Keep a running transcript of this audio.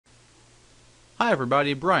Hi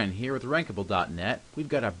everybody, Brian here with Rankable.net. We've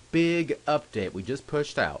got a big update we just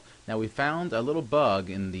pushed out. Now we found a little bug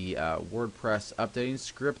in the WordPress updating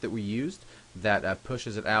script that we used that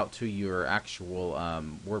pushes it out to your actual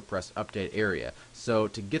WordPress update area. So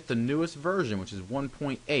to get the newest version, which is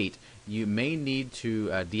 1.8, you may need to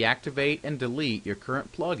deactivate and delete your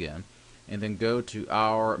current plugin and then go to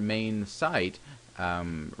our main site,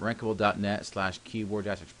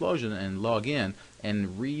 rankable.net/keyword-explosion, and log in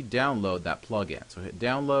and re-download that plugin. So hit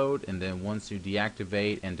download, and then once you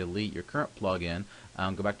deactivate and delete your current plugin,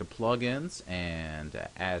 go back to plugins and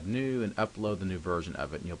add new and upload the new version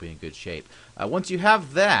of it, and you'll be in good shape. Once you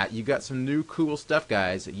have that, you got some new cool stuff,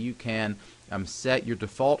 guys. You can set your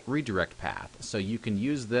default redirect path, so you can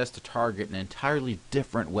use this to target an entirely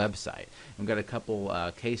different website. We've got a couple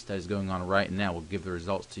case studies going on right now. We'll give the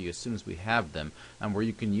results to you as soon as we have them, where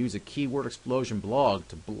you can use a Keyword Explosion blog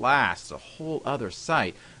to blast a whole other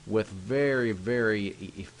site with very, very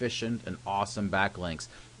efficient and awesome backlinks.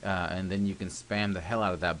 And then you can spam the hell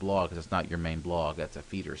out of that blog because it's not your main blog. That's a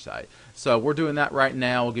feeder site. So we're doing that right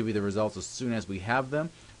now. We'll give you the results as soon as we have them.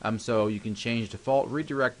 So you can change default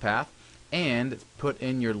redirect path and put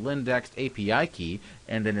in your Lindexed API key,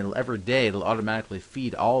 and then every day it'll automatically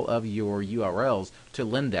feed all of your URLs to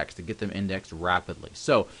Lindex to get them indexed rapidly.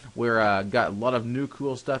 So we're got a lot of new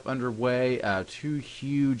cool stuff underway, 2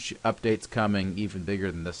 huge updates coming, even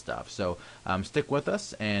bigger than this stuff. So stick with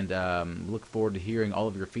us, and look forward to hearing all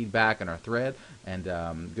of your feedback on our thread, and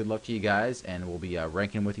good luck to you guys, and we'll be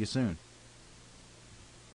ranking with you soon.